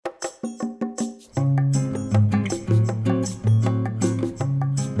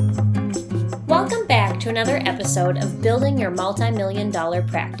to another episode of Building Your Multi-Million-Dollar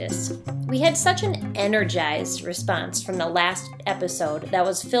Practice. We had such an energized response from the last episode that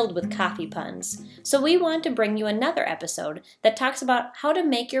was filled with coffee puns, so we want to bring you another episode that talks about how to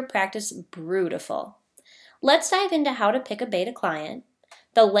make your practice beautiful. Let's dive into how to pick a beta client,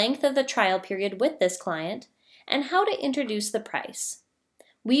 the length of the trial period with this client, and how to introduce the price.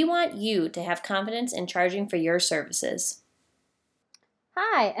 We want you to have confidence in charging for your services.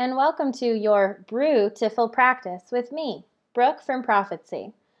 Hi, and welcome to your Brew-tiful Practice with me, Brooke from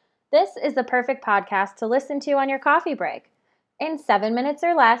Prophecy. This is the perfect podcast to listen to on your coffee break. In 7 minutes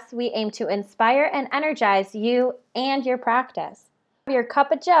or less, we aim to inspire and energize you and your practice. Grab your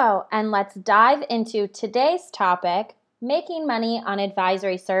cup of joe, and let's dive into today's topic, making money on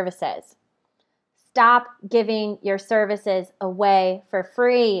advisory services. Stop giving your services away for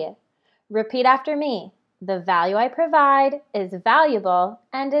free. Repeat after me. The value I provide is valuable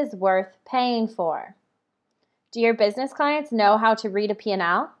and is worth paying for. Do your business clients know how to read a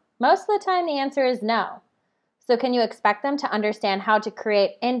P&L? Most of the time, the answer is no. So can you expect them to understand how to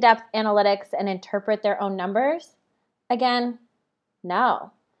create in-depth analytics and interpret their own numbers? Again,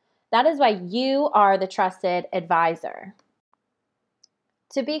 no. That is why you are the trusted advisor.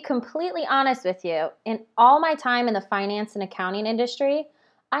 To be completely honest with you, in all my time in the finance and accounting industry,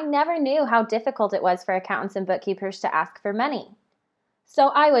 I never knew how difficult it was for accountants and bookkeepers to ask for money. So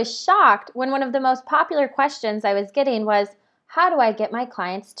I was shocked when one of the most popular questions I was getting was, how do I get my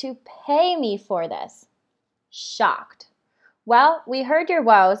clients to pay me for this? Shocked. Well, we heard your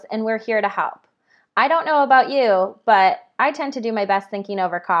woes and we're here to help. I don't know about you, but I tend to do my best thinking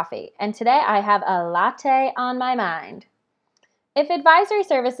over coffee, and today I have a latte on my mind. If advisory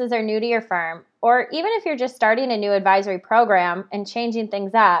services are new to your firm, or even if you're just starting a new advisory program and changing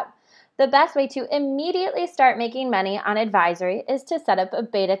things up, the best way to immediately start making money on advisory is to set up a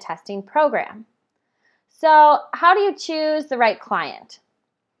beta testing program. So, how do you choose the right client?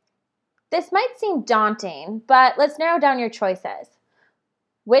 This might seem daunting, but let's narrow down your choices.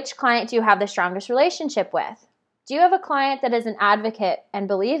 Which client do you have the strongest relationship with? Do you have a client that is an advocate and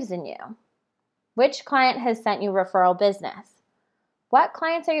believes in you? Which client has sent you referral business? What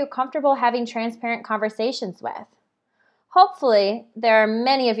clients are you comfortable having transparent conversations with? Hopefully, there are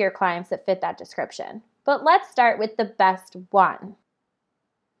many of your clients that fit that description, but let's start with the best one.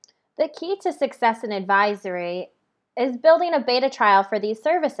 The key to success in advisory is building a beta trial for these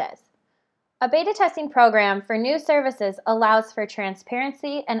services. A beta testing program for new services allows for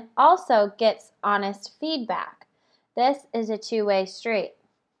transparency and also gets honest feedback. This is a two-way street.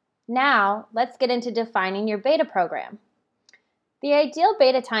 Now, let's get into defining your beta program. The ideal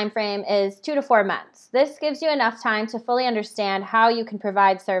beta timeframe is 2 to 4 months. This gives you enough time to fully understand how you can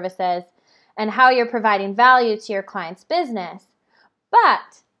provide services and how you're providing value to your client's business.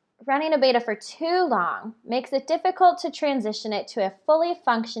 But running a beta for too long makes it difficult to transition it to a fully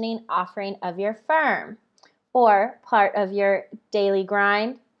functioning offering of your firm or part of your daily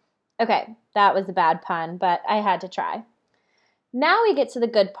grind. Okay, that was a bad pun, but I had to try. Now we get to the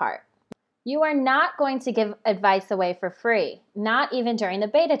good part. You are not going to give advice away for free, not even during the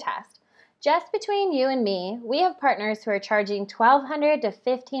beta test. Just between you and me, we have partners who are charging $1,200 to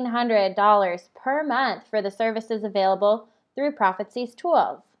 $1,500 per month for the services available through Prophecy's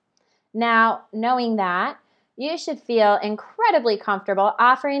tools. Now, knowing that, you should feel incredibly comfortable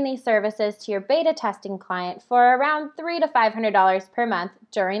offering these services to your beta testing client for around $300 to $500 per month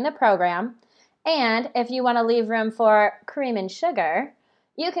during the program. And if you want to leave room for cream and sugar,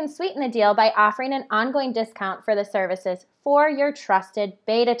 you can sweeten the deal by offering an ongoing discount for the services for your trusted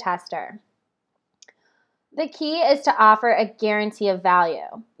beta tester. The key is to offer a guarantee of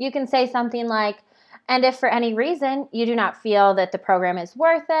value. You can say something like, and if for any reason you do not feel that the program is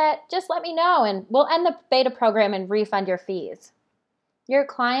worth it, just let me know and we'll end the beta program and refund your fees. Your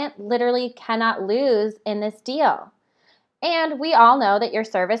client literally cannot lose in this deal. And we all know that your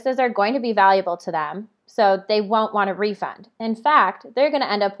services are going to be valuable to them, so they won't want a refund. In fact, they're going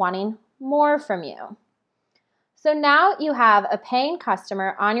to end up wanting more from you. So now you have a paying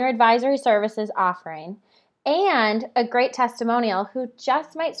customer on your advisory services offering and a great testimonial who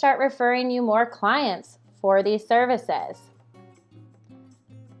just might start referring you more clients for these services.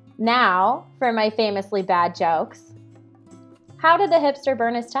 Now, for my famously bad jokes. How did the hipster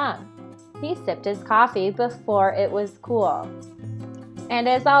burn his tongue? He sipped his coffee before it was cool. And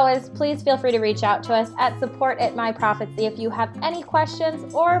as always, please feel free to reach out to us at support@myprophecy if you have any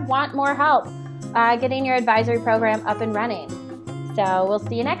questions or want more help getting your advisory program up and running. So we'll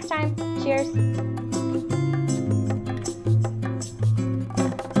see you next time. Cheers.